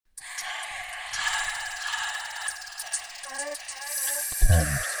10,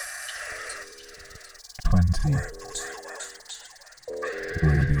 20,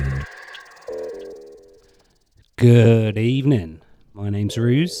 radio. Good evening. My name's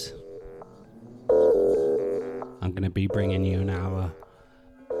Ruse. I'm going to be bringing you an hour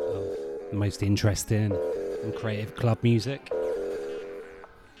of the most interesting and creative club music.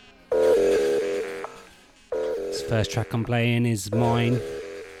 This first track I'm playing is mine.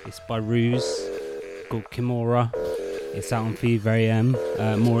 It's by Ruse, called Kimura. It's out on Fever AM,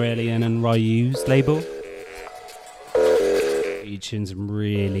 Morelian and Ryu's label. Featuring some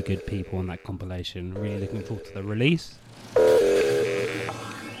really good people on that compilation. Really looking forward to the release.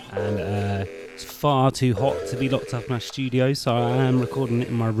 And it's far too hot to be locked up in my studio, so I am recording it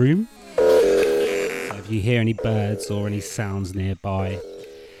in my room. So if you hear any birds or any sounds nearby,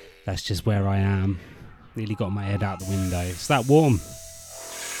 that's just where I am. Nearly got my head out the window. It's that warm.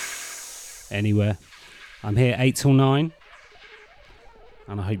 Anyway, I'm here 8 till 9,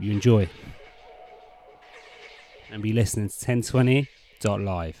 and I hope you enjoy. And be listening to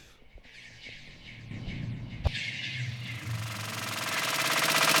 1020.live.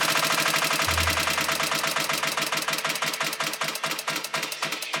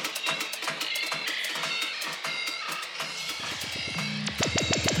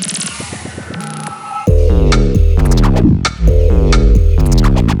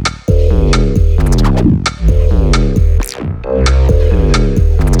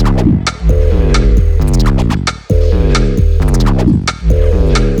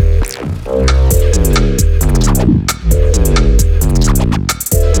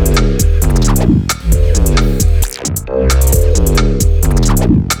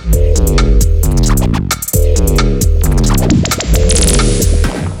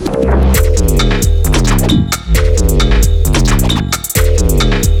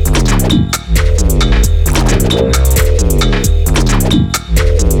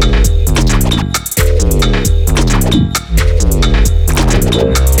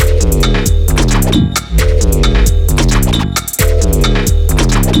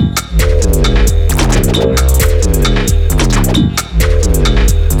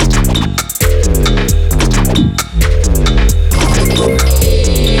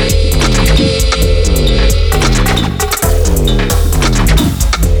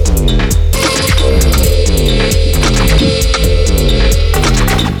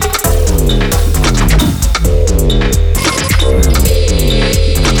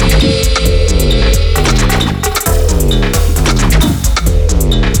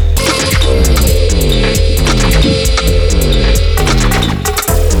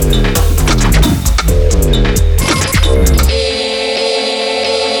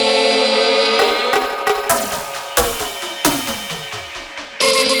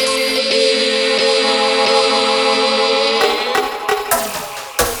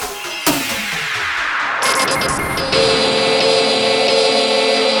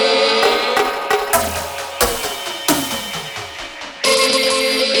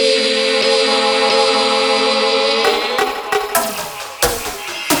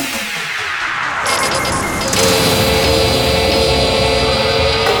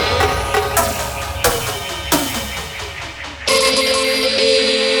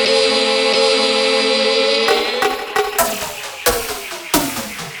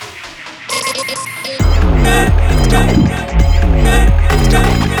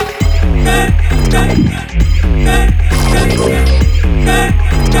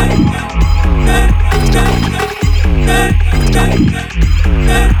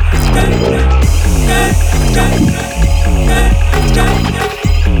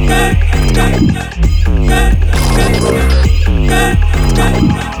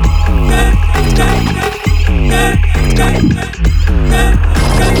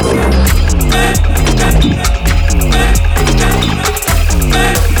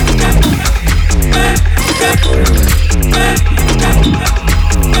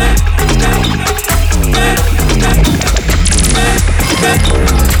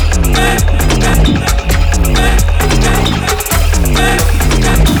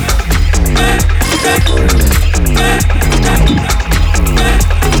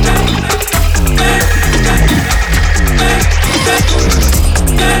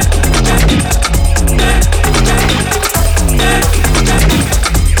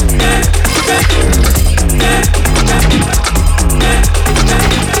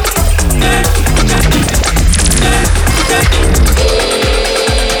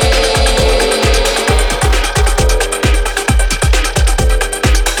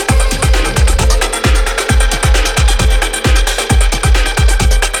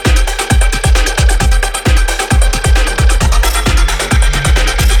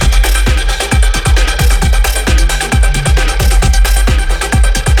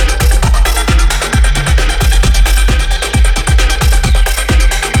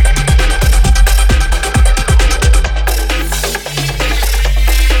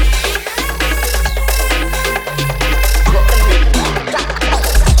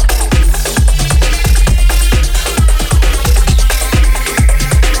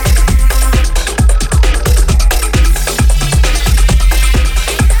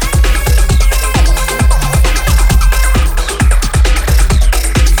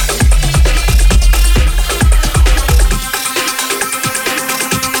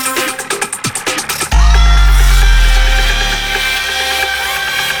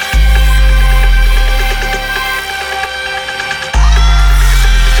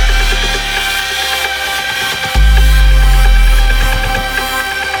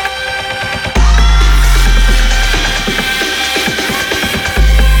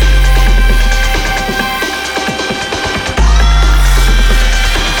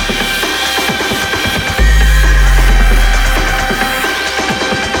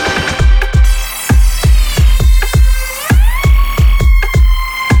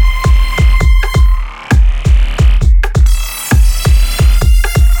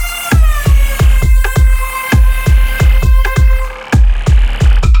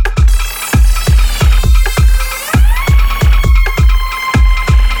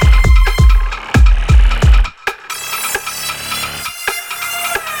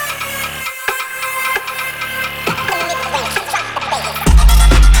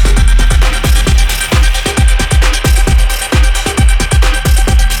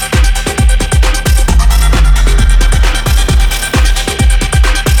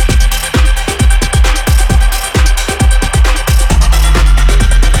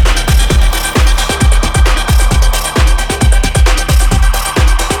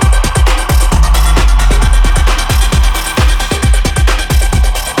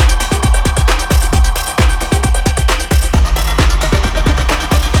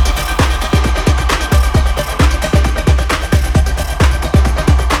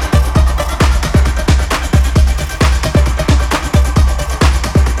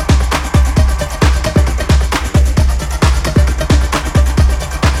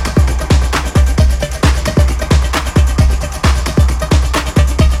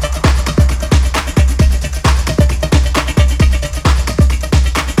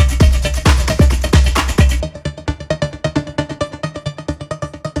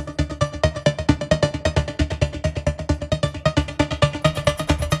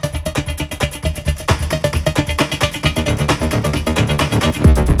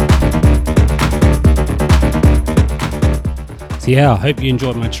 Yeah, I hope you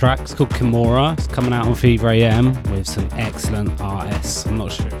enjoyed my track. It's called Kimura. It's coming out on Fever AM with some excellent artists. I'm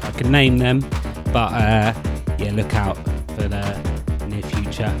not sure if I can name them, but yeah, look out for the near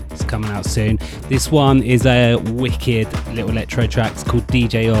future. It's coming out soon. This one is a wicked little electro track. It's called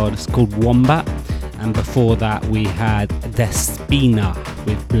DJ Odd. It's called Wombat. And before that, we had Despina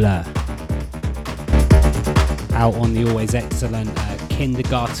with Blur. Out on the always excellent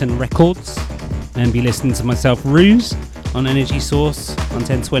Kindergarten Records. And be listening to myself, Ruse, on Energy Source on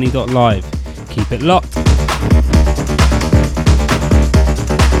 1020.live. Keep it locked.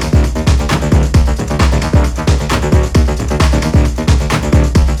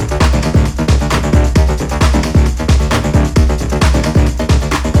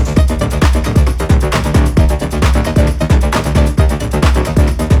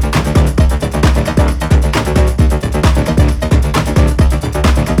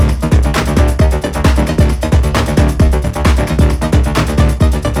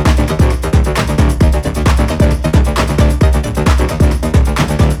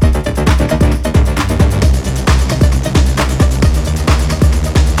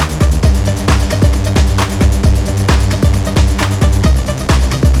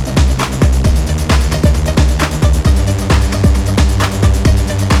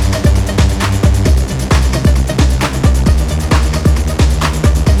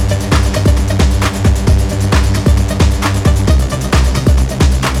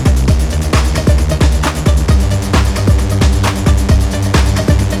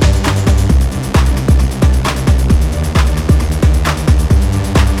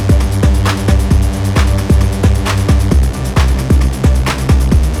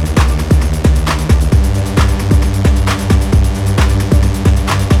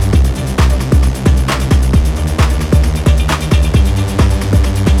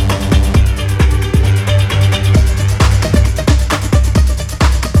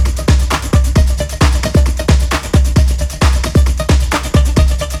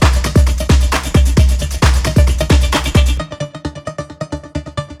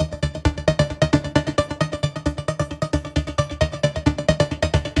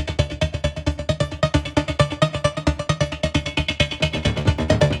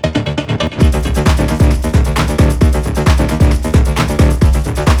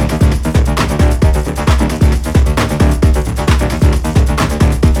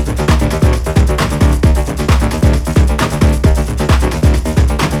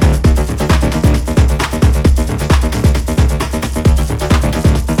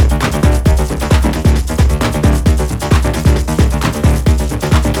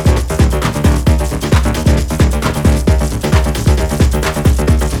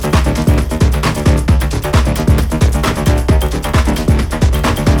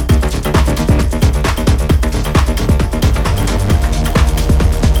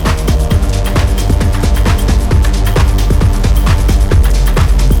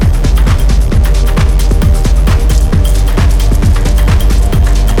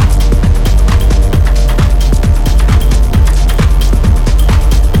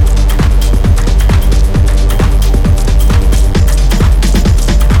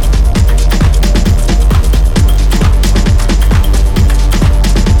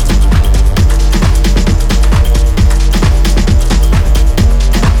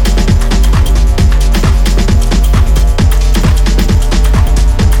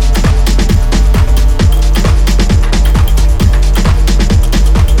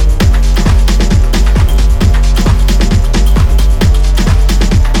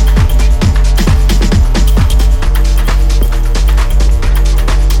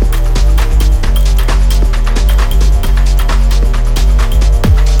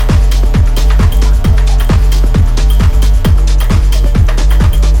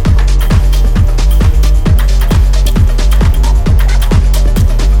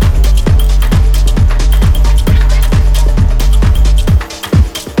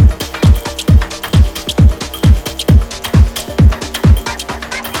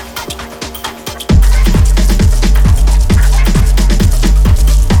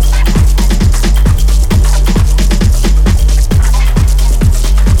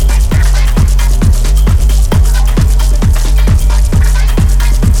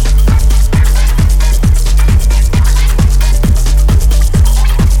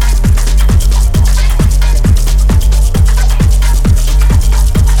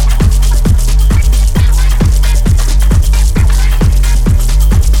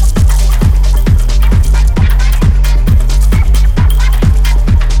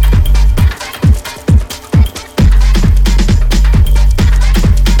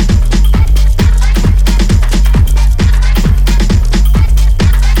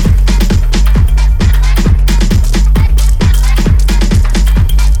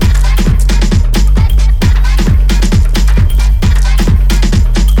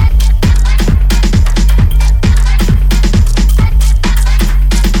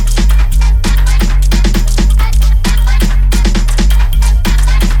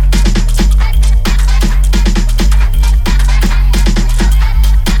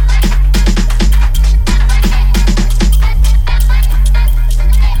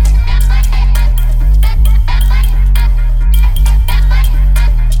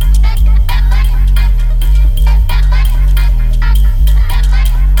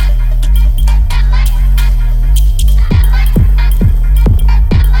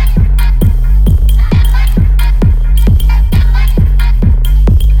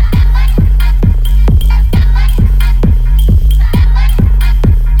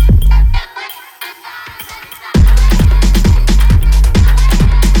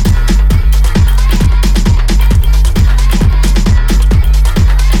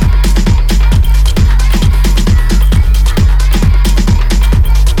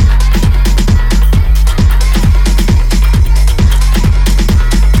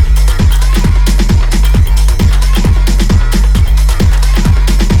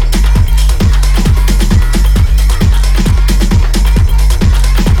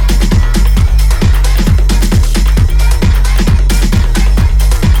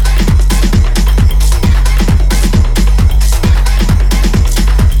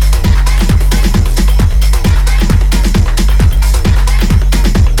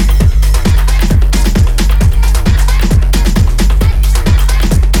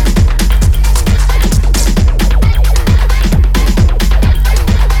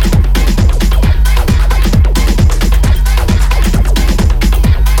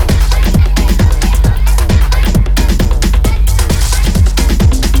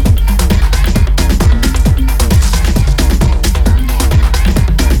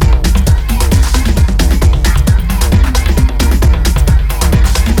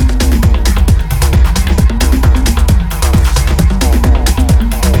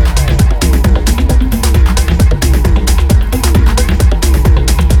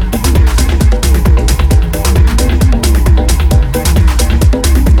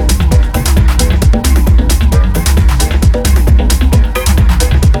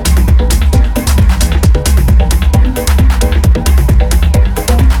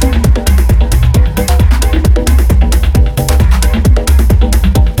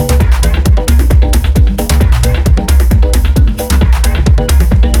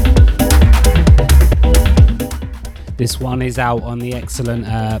 This one is out on the excellent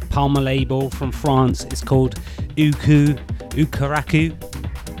PALMA label from France. It's called Ukaraku.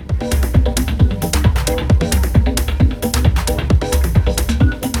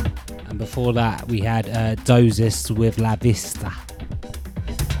 And before that, we had DOSIS with La Vista.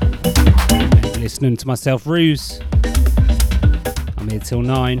 And listening to myself, Ruse. I'm here till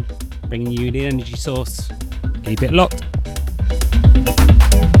 9, bringing you the energy source. Keep it locked.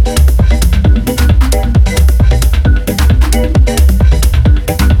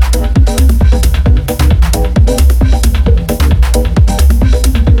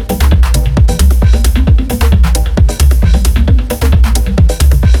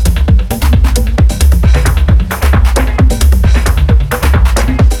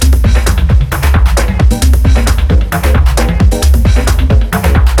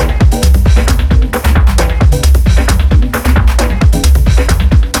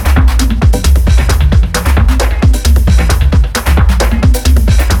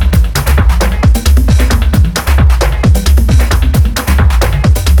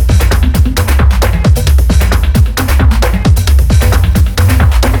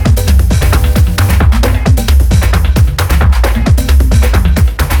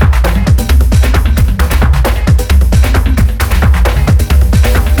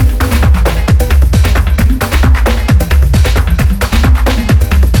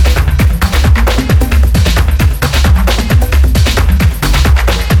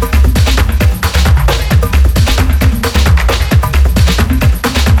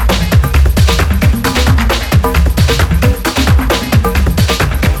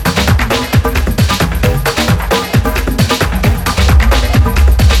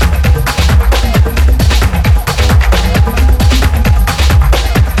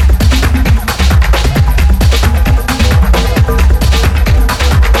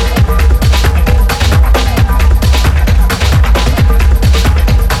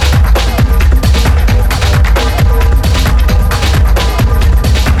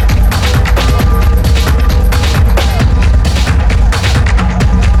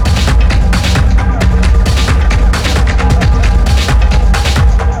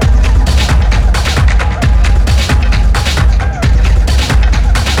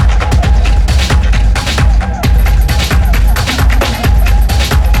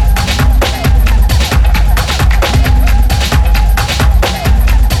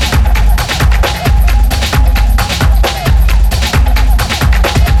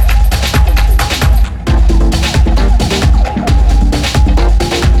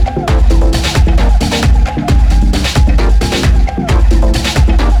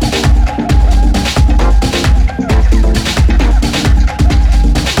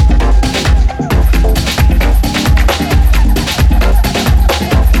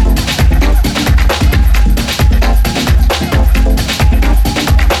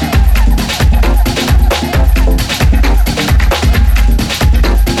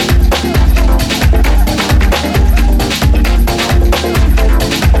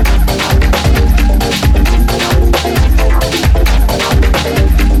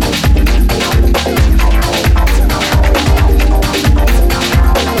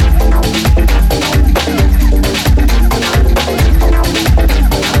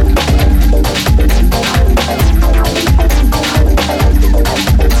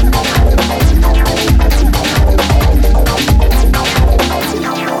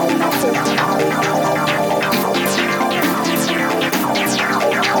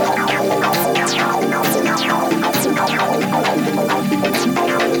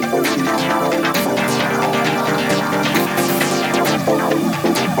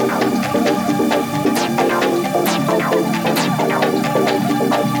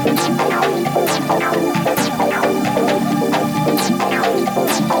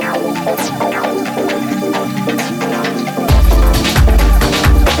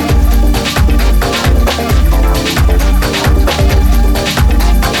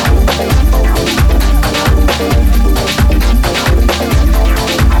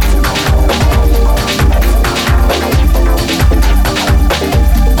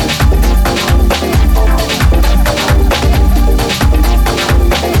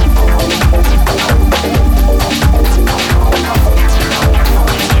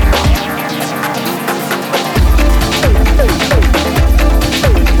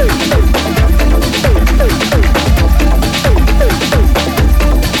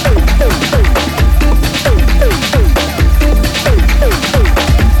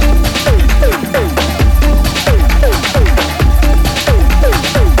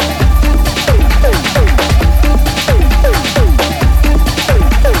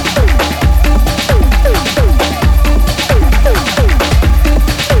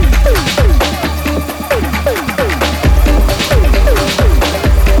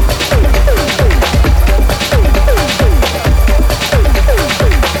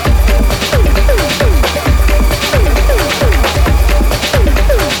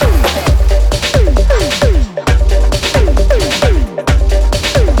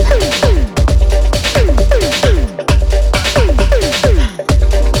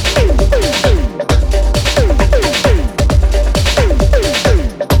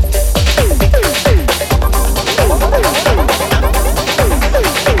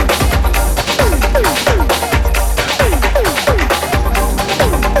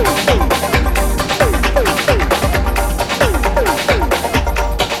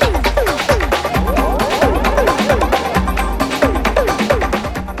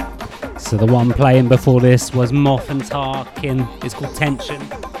 So the one playing before this was Moff and Tarkin. It's called Tension.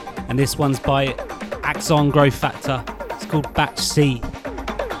 And this one's by Axon Growth Factor. It's called Batch C.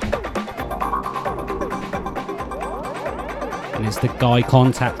 And it's the Guy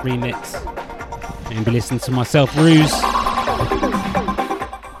Contact remix. And be listening to myself, Ruse.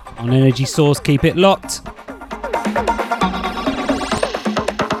 On Energy Source, keep it locked.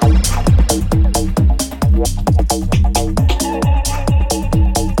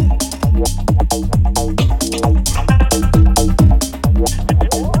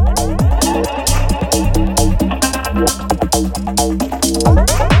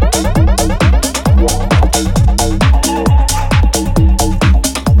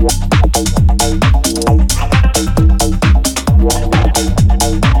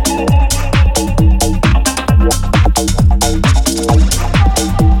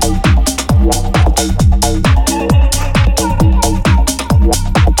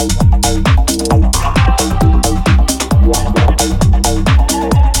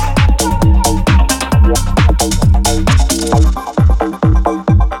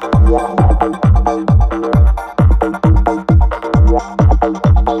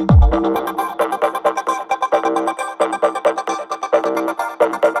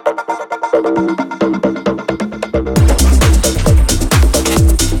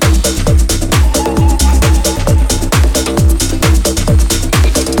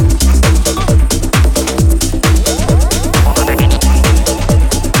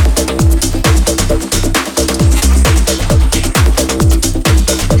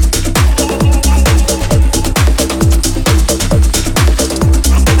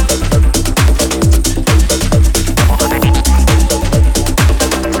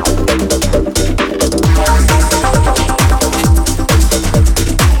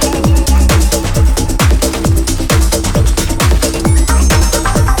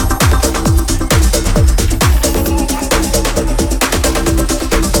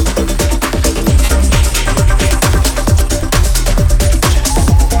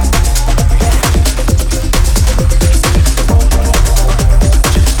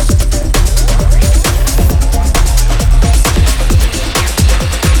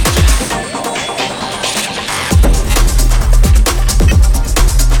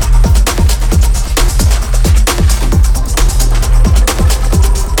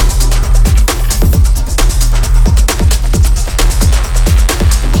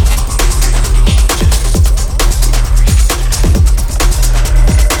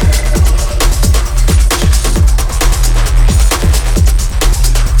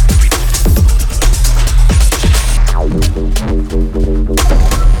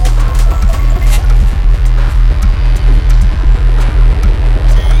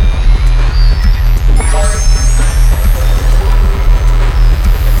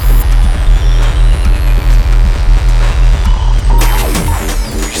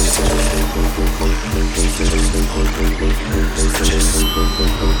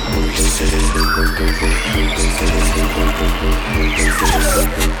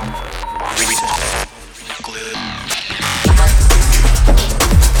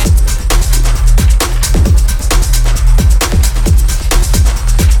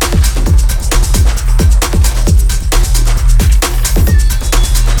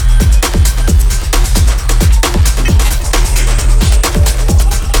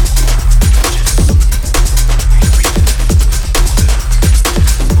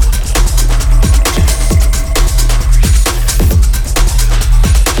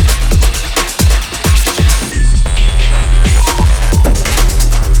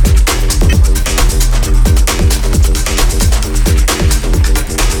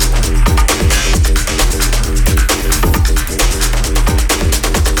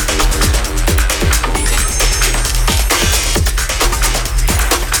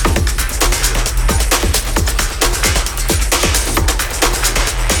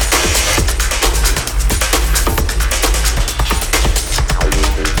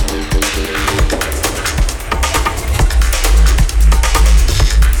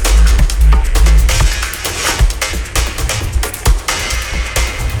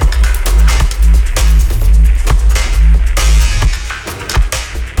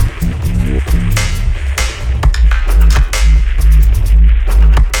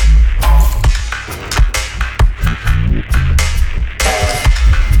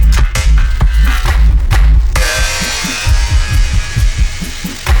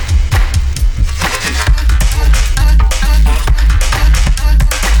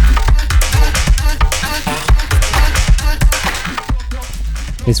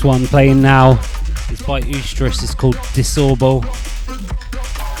 This one playing now is by Eustress. It's called Disorbital.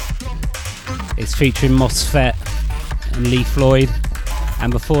 It's featuring Moff and Lee Floyd.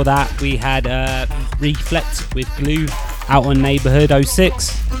 And before that, we had Reflec with Glue out on Neighborhood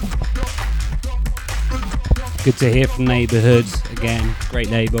 06. Good to hear from Neighborhood again.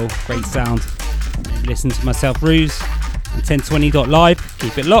 Great label, great sound. Listen to myself, Ruse, on 1020.live.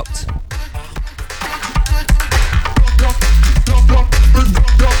 Keep it locked.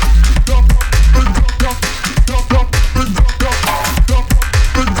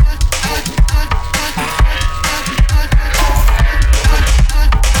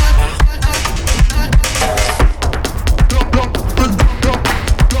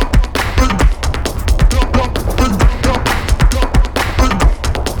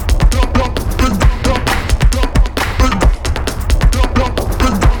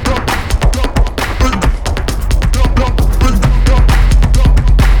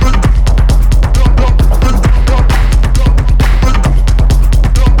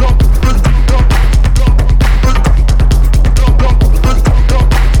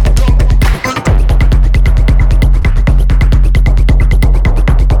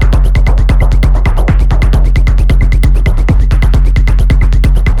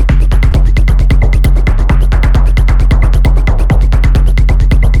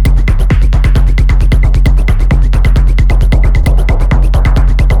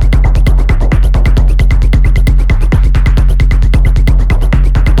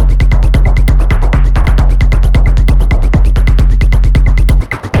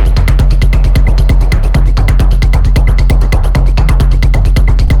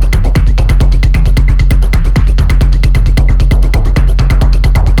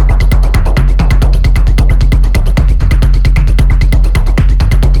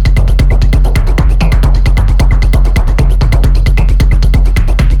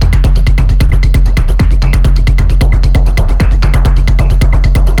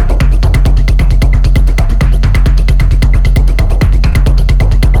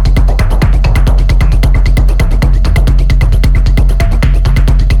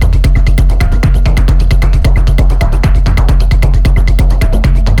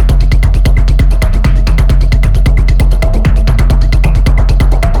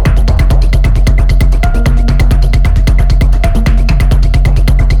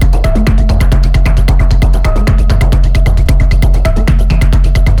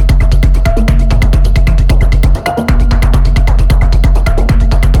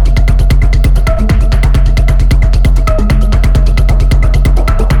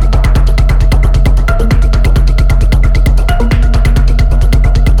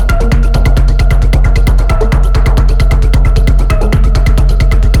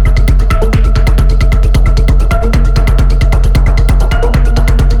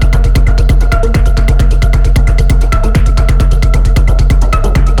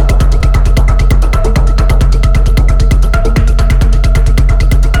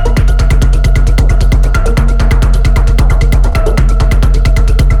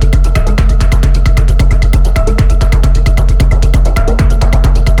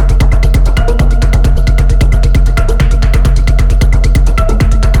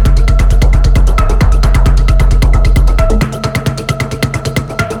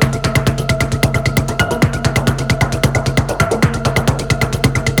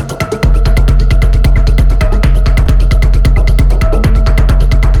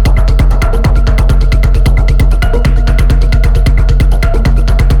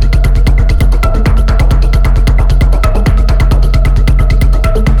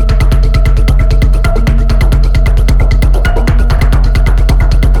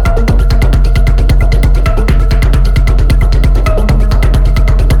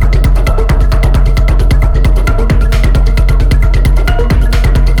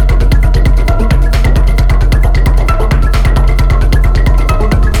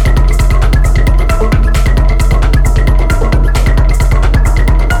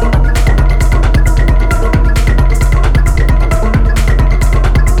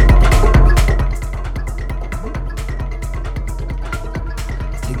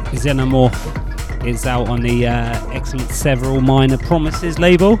 Xenomorph is out on the excellent Several Minor Promises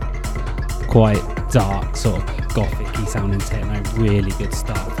label. Quite dark, sort of gothic-y sounding techno, really good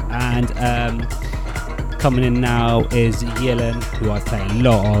stuff. And coming in now is Yilan, who I play a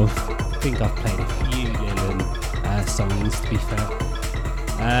lot of. I think I've played a few Yilan songs, to be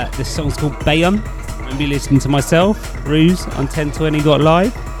fair. This song's called Bayon. I'm going to be listening to myself, Ruse, on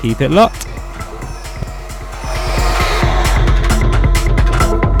 1020.live. Keep it locked.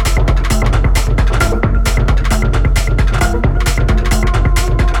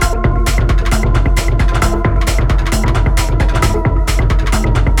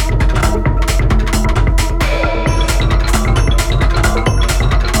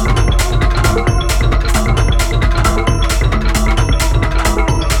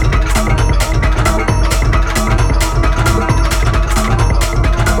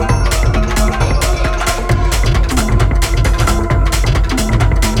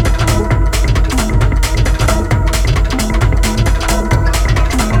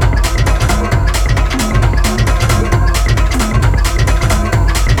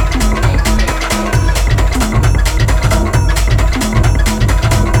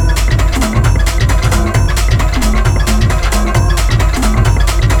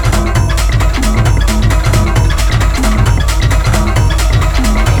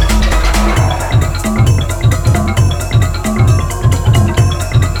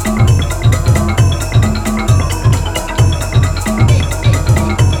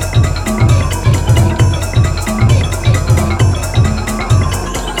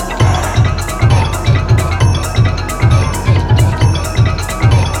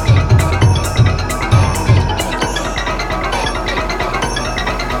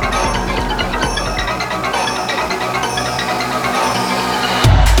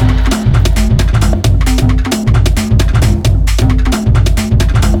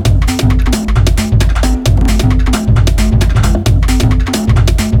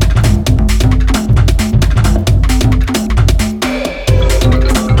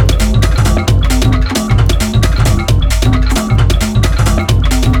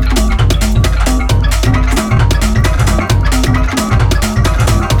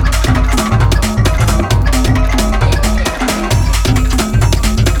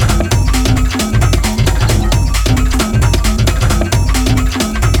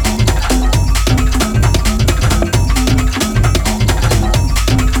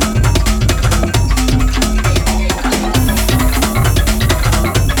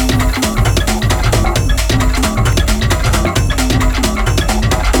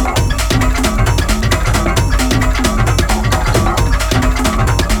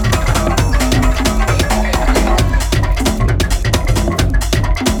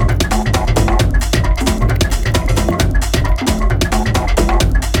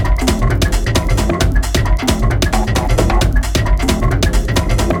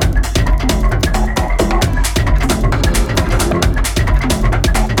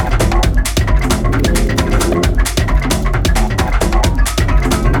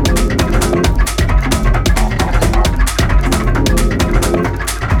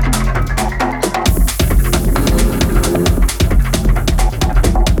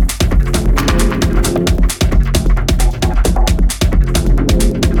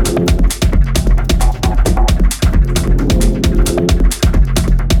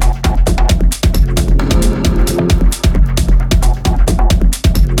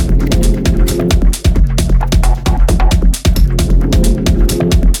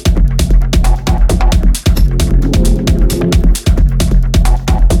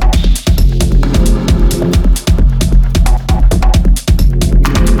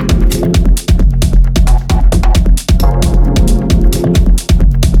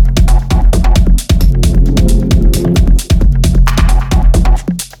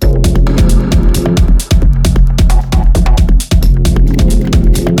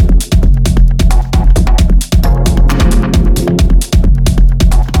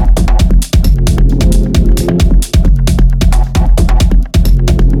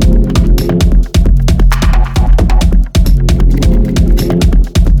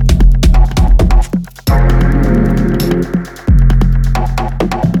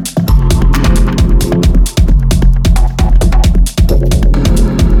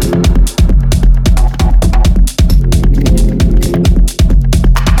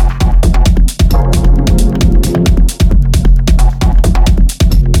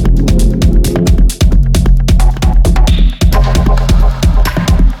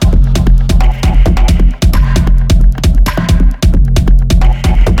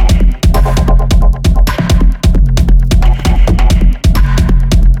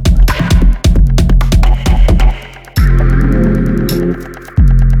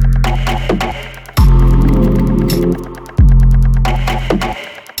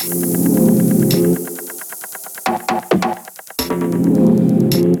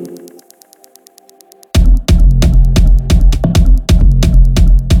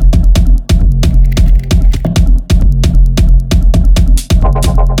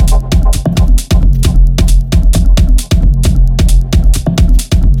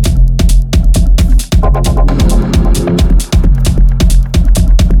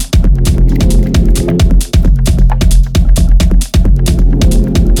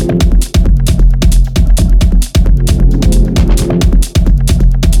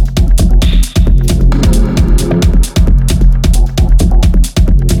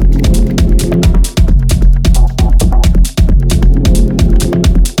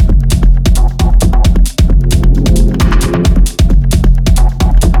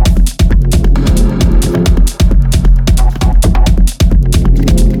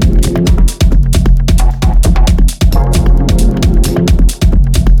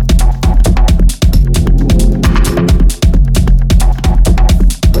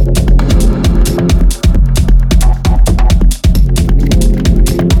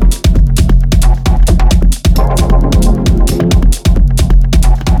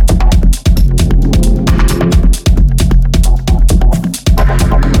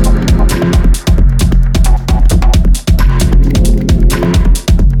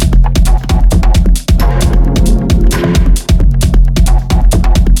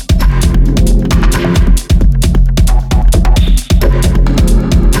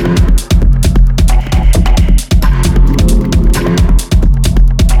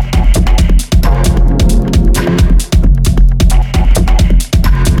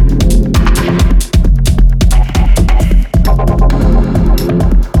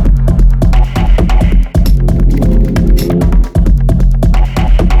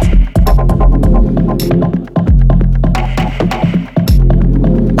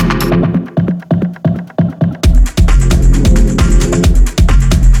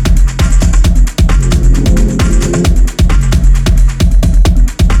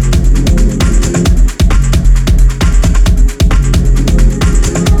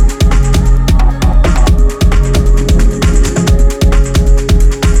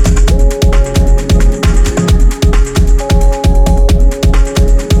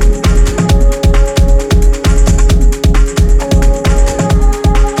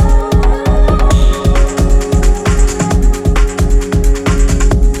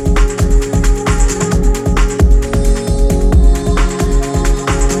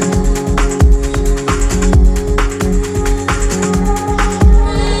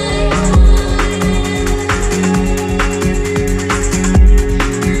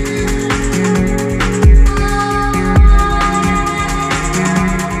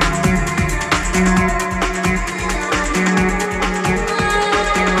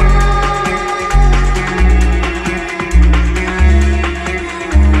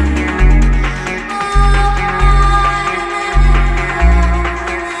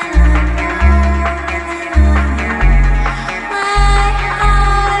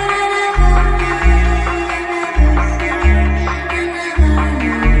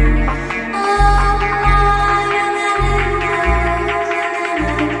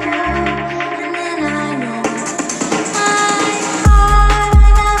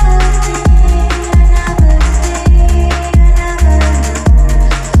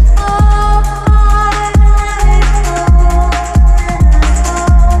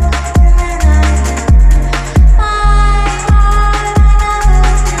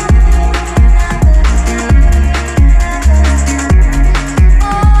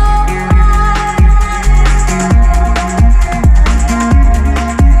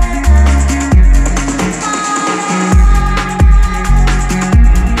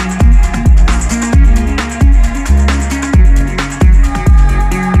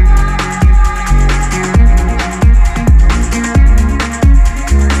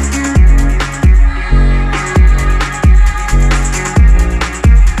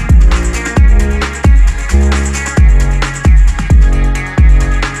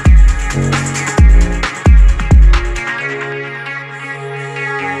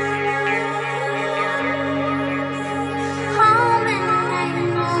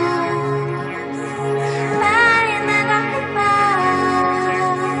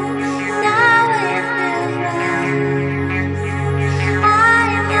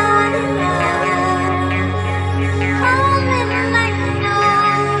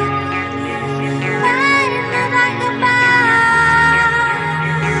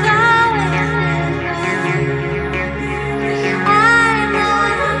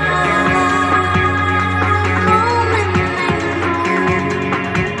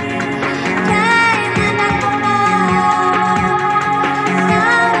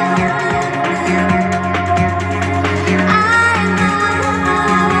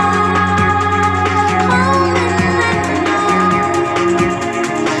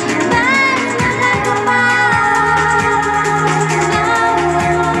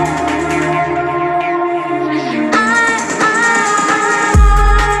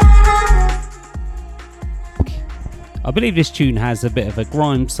 I believe this tune has a bit of a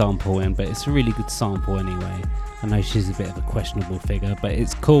grime sample in, but it's a really good sample anyway. I know she's a bit of a questionable figure, but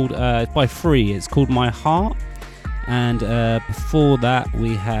it's called, by Free, it's called My Heart. And before that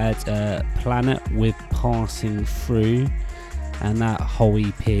we had Planète with Passing Through, and that whole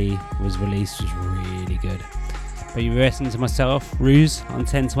EP was released, was really good. But you're listening to myself, Ruse, on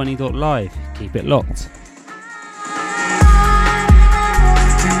 1020.live. Keep it locked.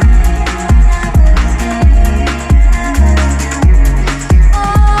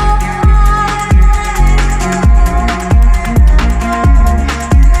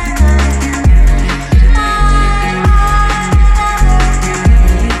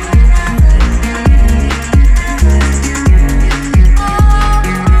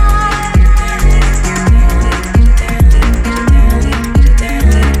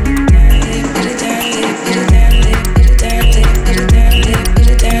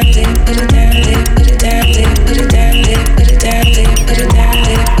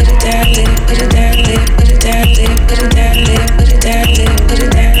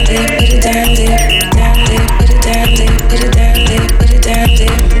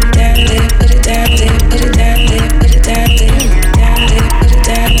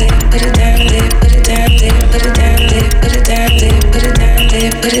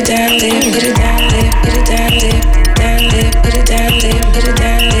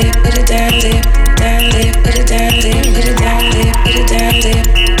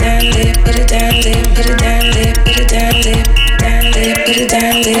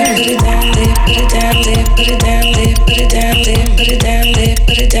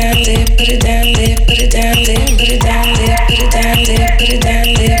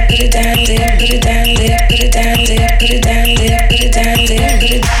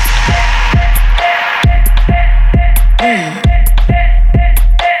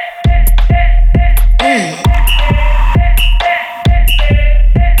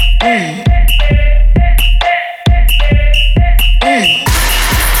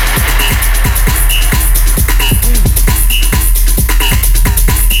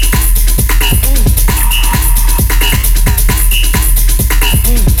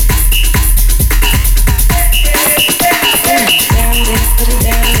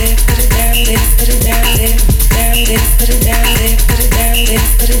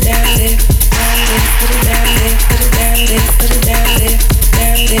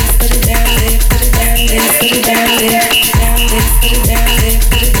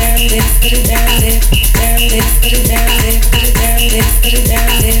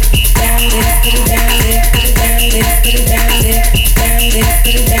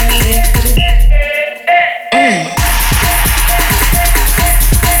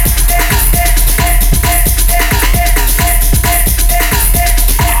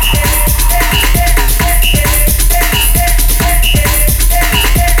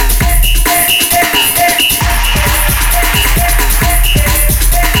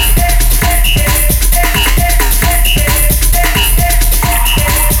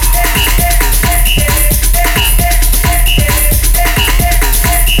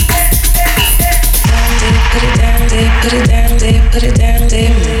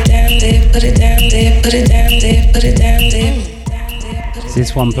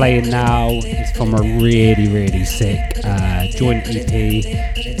 This one playing now is from a really sick joint EP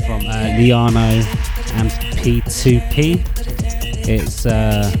from Liano and P2P. It's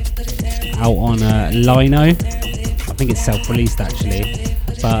out on Liano. I think it's self-released actually.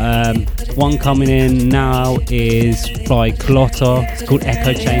 But one coming in now is by Clotur. It's called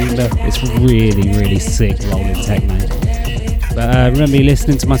Echo Chamber. It's really sick rolling techno. But remember, you're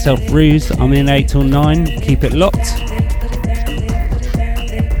listening to myself, Ruse. I'm in 8 till 9. Keep it locked.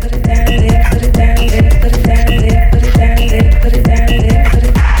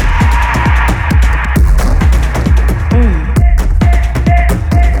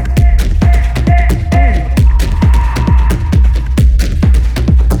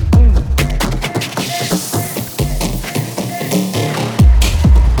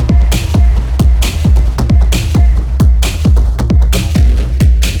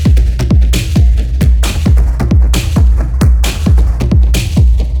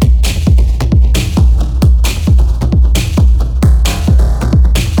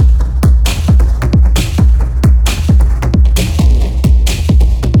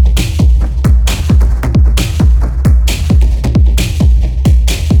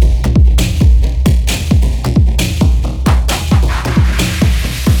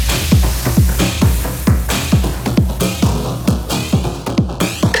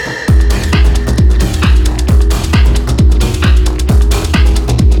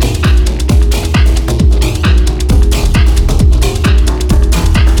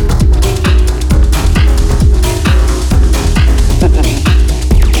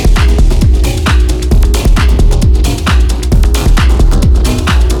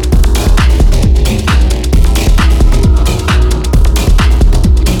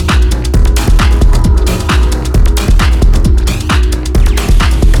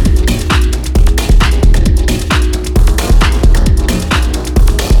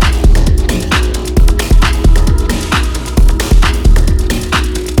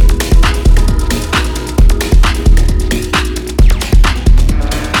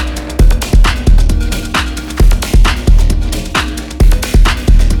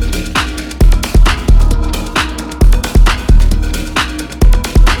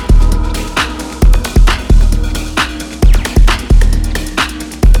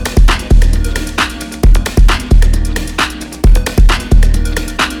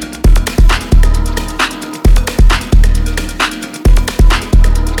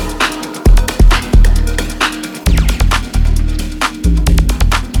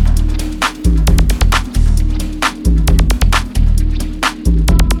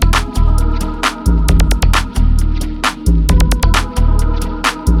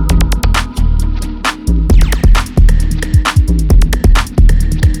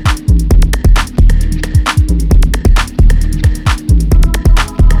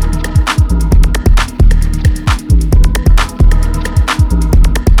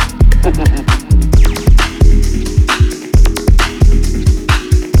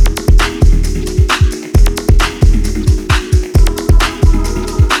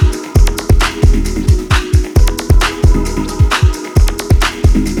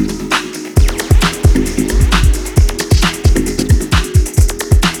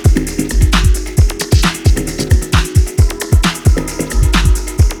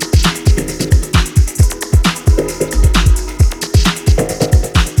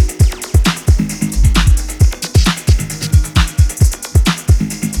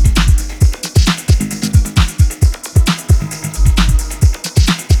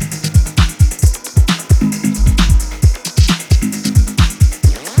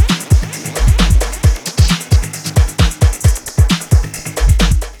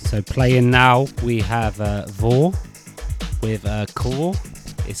 So playing now, we have VHOOR with Corre.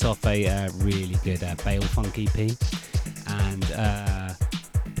 It's off a really good Bayon Funk EP. And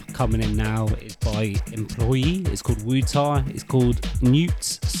coming in now is by Employee. It's called Wutar. It's called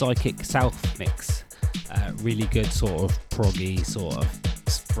Newt's Psychic South Mix. Really good sort of proggy, sort of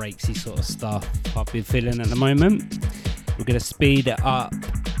breaksy sort of stuff I've been feeling at the moment. We're going to speed it up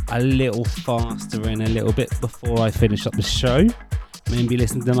a little faster in a little bit before I finish up the show. I'm going to be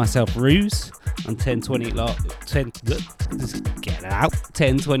listening to myself Ruse on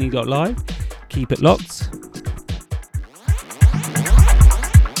 1020.live. Keep it locked.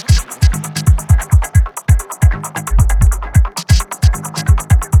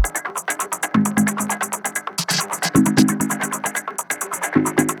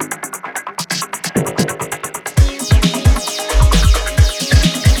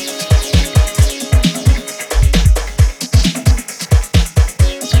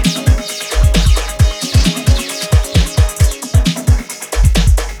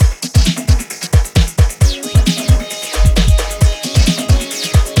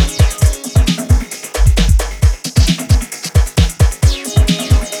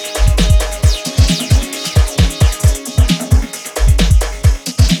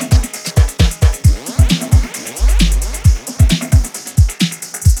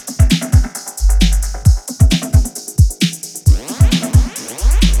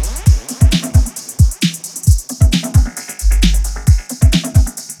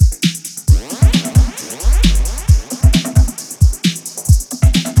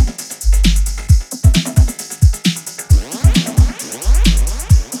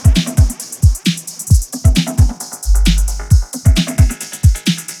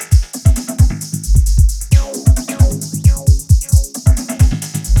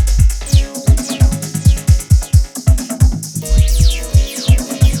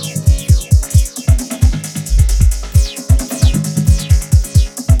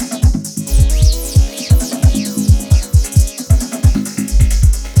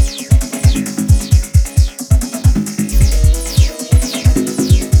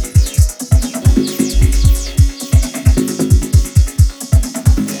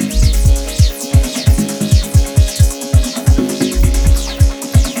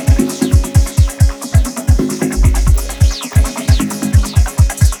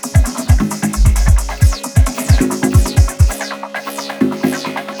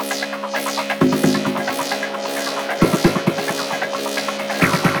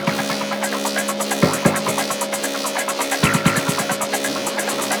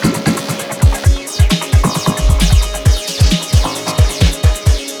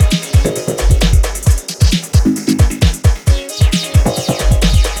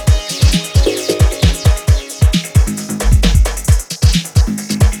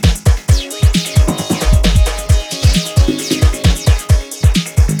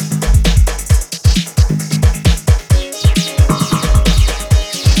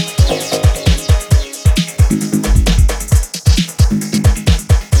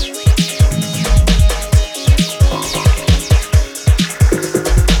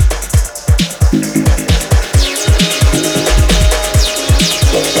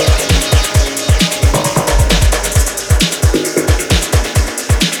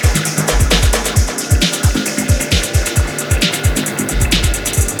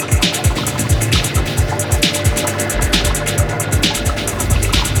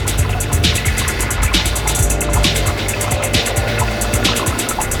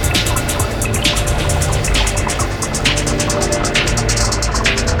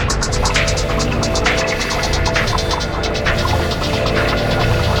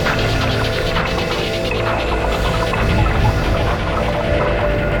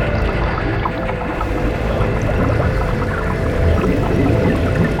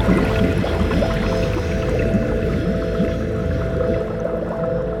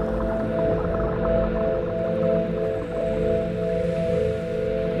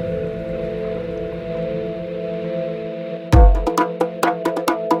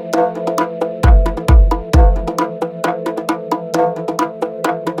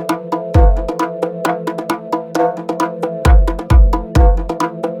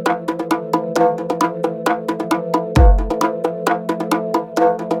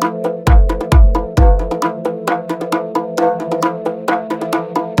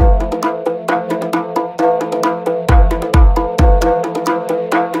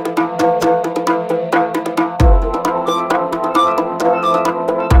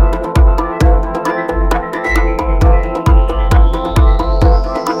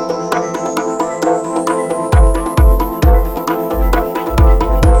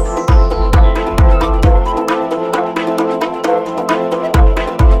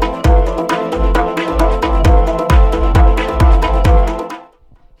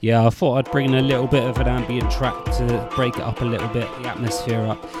 yeah, I thought I'd bring in a little bit of an ambient track to break it up a little bit, the atmosphere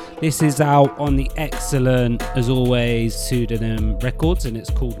up. This is out on the excellent, as always, Pseudonym Records, and it's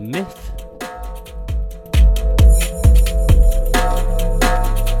called Myth.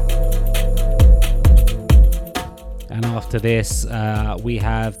 And after this, we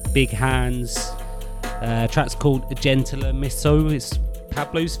have Big Hands. Track's called Gentilissimo. It's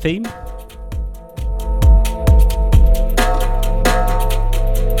Pablo's theme.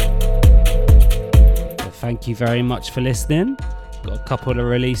 Thank you very much for listening. Got a couple of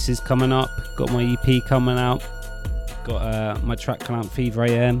releases coming up. Got my EP coming out. Got my track coming out on Fever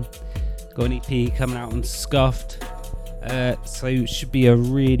AM. Got an EP coming out on Scuffed. So it should be a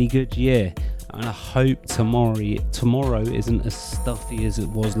really good year. And I hope tomorrow isn't as stuffy as it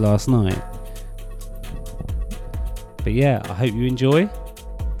was last night. But yeah, I hope you enjoy.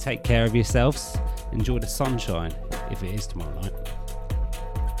 Take care of yourselves. Enjoy the sunshine, if it is tomorrow night.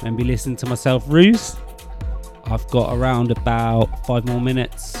 Maybe listen to myself, Ruse. I've got around about 5 more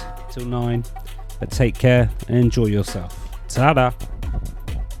minutes till 9. But take care and enjoy yourself. Ta-da!